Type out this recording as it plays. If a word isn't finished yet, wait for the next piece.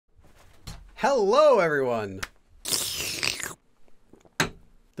Hello, everyone.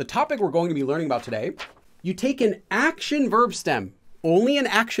 The topic we're going to be learning about today, you take an action verb stem, only an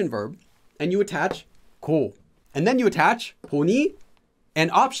action verb, and you attach 고. And then you attach 보니 and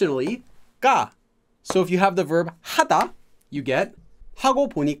optionally 까. So if you have the verb 하다, you get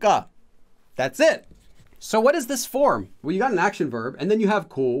하고 보니까. That's it. So what is this form? Well, you got an action verb and then you have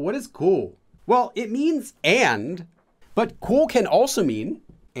고. What is 고? Well, it means and, but 고 can also mean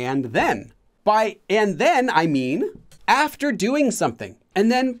and then. By and then, I mean after doing something.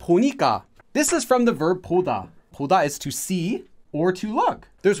 And then 보니까. This is from the verb 보다. 보다 is to see or to look.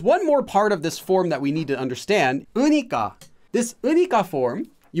 There's one more part of this form that we need to understand. 으니까. This 으니까 form,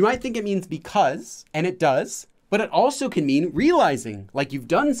 you might think it means because, and it does, but it also can mean realizing, like you've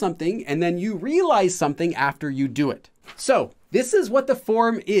done something and then you realize something after you do it. So this is what the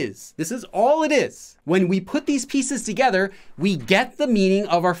form is. This is all it is. When we put these pieces together, we get the meaning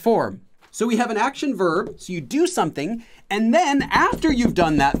of our form. So we have an action verb, so you do something, and then after you've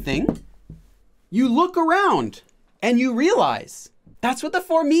done that thing, you look around and you realize. That's what the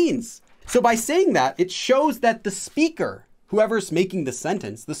form means. So by saying that, it shows that the speaker, whoever's making the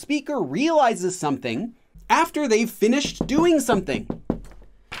sentence, the speaker realizes something after they've finished doing something.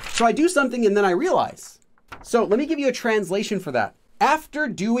 So I do something and then I realize. So let me give you a translation for that. After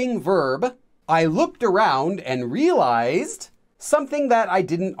doing verb, I looked around and realized something that I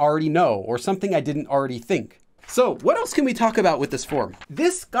didn't already know or something I didn't already think. So what else can we talk about with this form?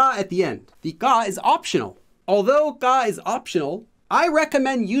 This 가 at the end, the 가 is optional. Although 가 is optional, I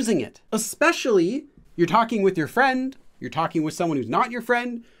recommend using it, especially you're talking with your friend, you're talking with someone who's not your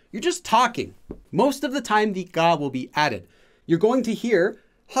friend, you're just talking. Most of the time, the 가 will be added. You're going to hear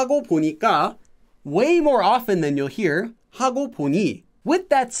하고 보니까 way more often than you'll hear 하고 보니. With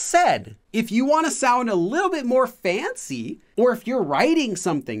that said, if you want to sound a little bit more fancy, or if you're writing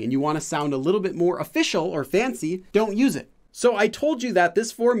something and you want to sound a little bit more official or fancy, don't use it. So I told you that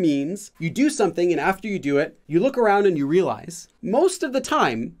this form means you do something and after you do it, you look around and you realize. Most of the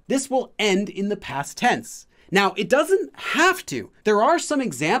time, this will end in the past tense. Now, it doesn't have to. There are some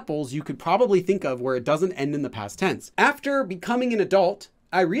examples you could probably think of where it doesn't end in the past tense. After becoming an adult,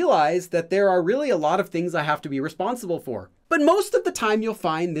 I realized that there are really a lot of things I have to be responsible for. But most of the time, you'll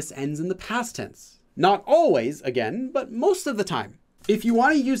find this ends in the past tense. Not always, again, but most of the time. If you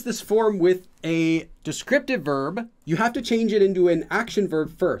want to use this form with a descriptive verb, you have to change it into an action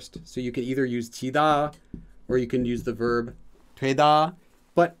verb first. So you can either use 지다 or you can use the verb 되다.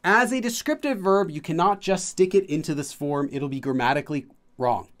 But as a descriptive verb, you cannot just stick it into this form. It'll be grammatically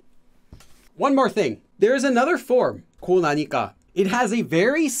wrong. One more thing. There's another form, 고 나니까. It has a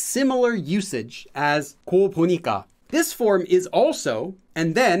very similar usage as 고 보니까. This form is also,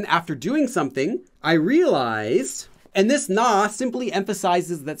 and then after doing something, I realized, and this na simply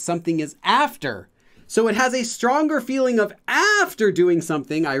emphasizes that something is after. So it has a stronger feeling of after doing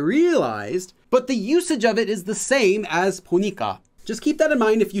something, I realized, but the usage of it is the same as 보니까. Just keep that in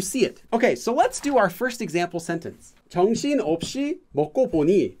mind if you see it. Okay, so let's do our first example sentence. 정신 없이 먹고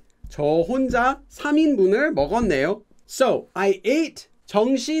보니 저 혼자 3인분을 먹었네요. So I ate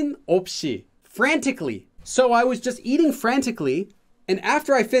정신 없이, frantically. So I was just eating frantically, and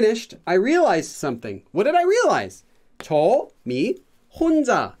after I finished, I realized something. What did I realize? 저, me,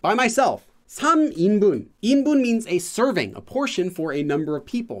 혼자, by myself. 3인분. 인분 means a serving, a portion for a number of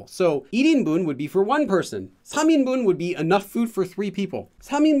people. So 1인분 would be for one person. 3인분 would be enough food for 3 people.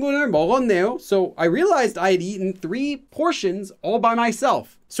 3인분을 먹었네요. So I realized I had eaten 3 portions all by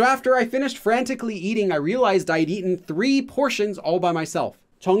myself. So after I finished frantically eating, I realized I had eaten 3 portions all by myself.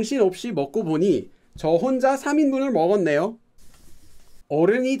 정신없이 먹고 보니 저 혼자 3인분을 먹었네요.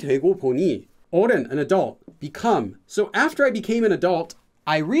 어른이 되고 보니, 어른, an adult, become. So after I became an adult,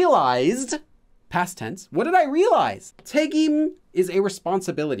 I realized, past tense, what did I realize? 책임 is a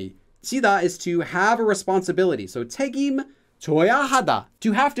responsibility. 지다 is to have a responsibility. So 책임 져야 하다,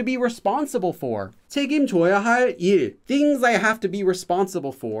 to have to be responsible for. 책임져야 할 일, things I have to be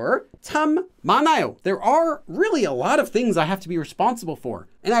responsible for. 참 많아요. There are really a lot of things I have to be responsible for.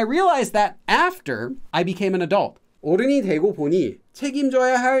 And I realized that after I became an adult. 어른이 되고 보니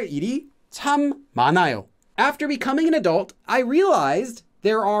책임져야 할 일이 참 많아요. After becoming an adult, I realized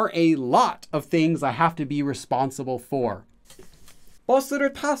there are a lot of things I have to be responsible for.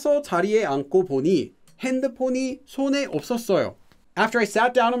 버스를 타서 자리에 앉고 보니 핸드폰이 손에 없었어요. After I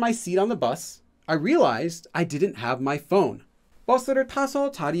sat down on my seat on the bus, I realized I didn't have my phone. 버스를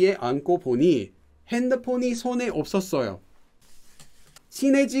타서 자리에 앉고 보니 핸드폰이 손에 없었어요.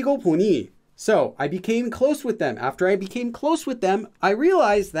 친해지고 보니, so I became close with them. After I became close with them, I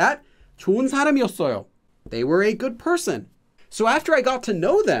realized that 좋은 사람이었어요. They were a good person. So after I got to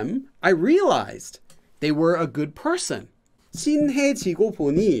know them, I realized they were a good person. 친해지고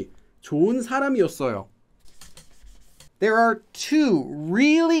보니 좋은 사람이었어요. There are two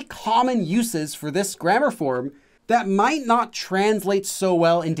really common uses for this grammar form that might not translate so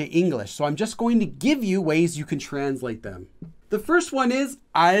well into English. So I'm just going to give you ways you can translate them. The first one is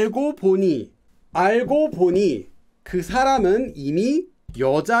알고 보니. 알고 보니 그 사람은 이미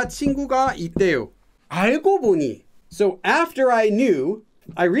여자친구가 있대요. 알고 보니. So after I knew,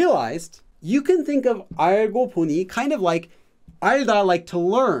 I realized you can think of 알고 보니 kind of like 알다, like to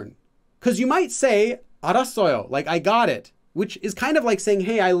learn. Because you might say 알았어요, like I got it, which is kind of like saying,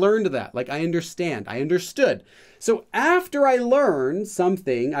 hey, I learned that, like I understand, I understood. So after I learned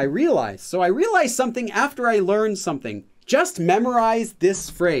something, I realized. So I realized something after I learned something. Just memorize this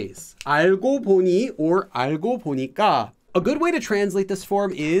phrase, 알고 보니 or 알고 보니까. A good way to translate this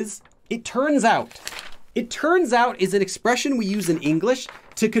form is, it turns out. It turns out is an expression we use in English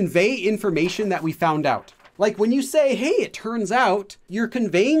to convey information that we found out. Like when you say, hey, it turns out, you're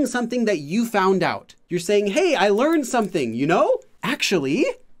conveying something that you found out. You're saying, hey, I learned something, you know? Actually.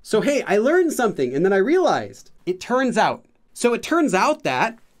 So, hey, I learned something and then I realized. It turns out. So it turns out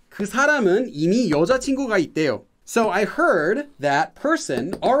that 그 사람은 이미 여자친구가 있대요. So I heard that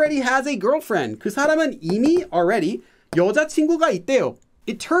person already has a girlfriend. 그 사람은 이미 already 여자친구가 있대요.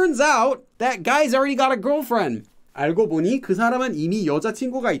 It turns out that guy's already got a girlfriend. 알고 보니 그 사람은 이미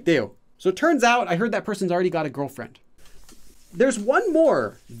여자친구가 있대요. So it turns out I heard that person's already got a girlfriend. There's one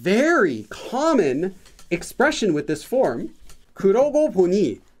more very common expression with this form. 그러고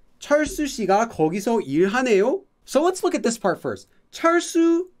보니 철수 씨가 거기서 일하네요. So let's look at this part first.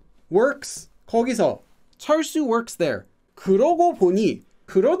 철수 works 거기서. 철수 works there. 그러고 보니.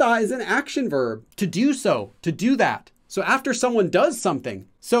 그러다 is an action verb. To do so, to do that. So after someone does something.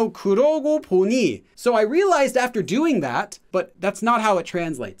 So 그러고 보니. So I realized after doing that, but that's not how it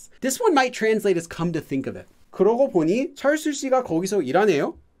translates. This one might translate as come to think of it. 그러고 보니 철수 씨가 거기서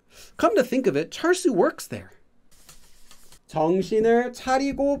일하네요. Come to think of it, 철수 works there. 정신을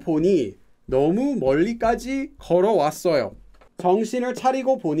차리고 보니 너무 멀리까지 걸어왔어요. 정신을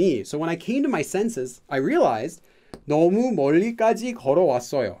차리고 보니. So when I came to my senses, I realized 너무 멀리까지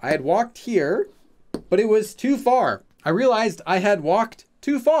걸어왔어요. I had walked here, but it was too far. I realized I had walked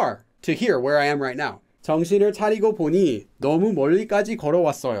too far to here where I am right now. 정신을 차리고 보니 너무 멀리까지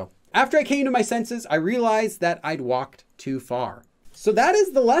걸어왔어요. After I came to my senses, I realized that I'd walked too far. So that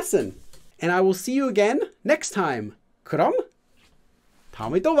is the lesson. And I will see you again next time. 그럼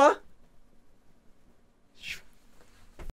다음에 또 봐.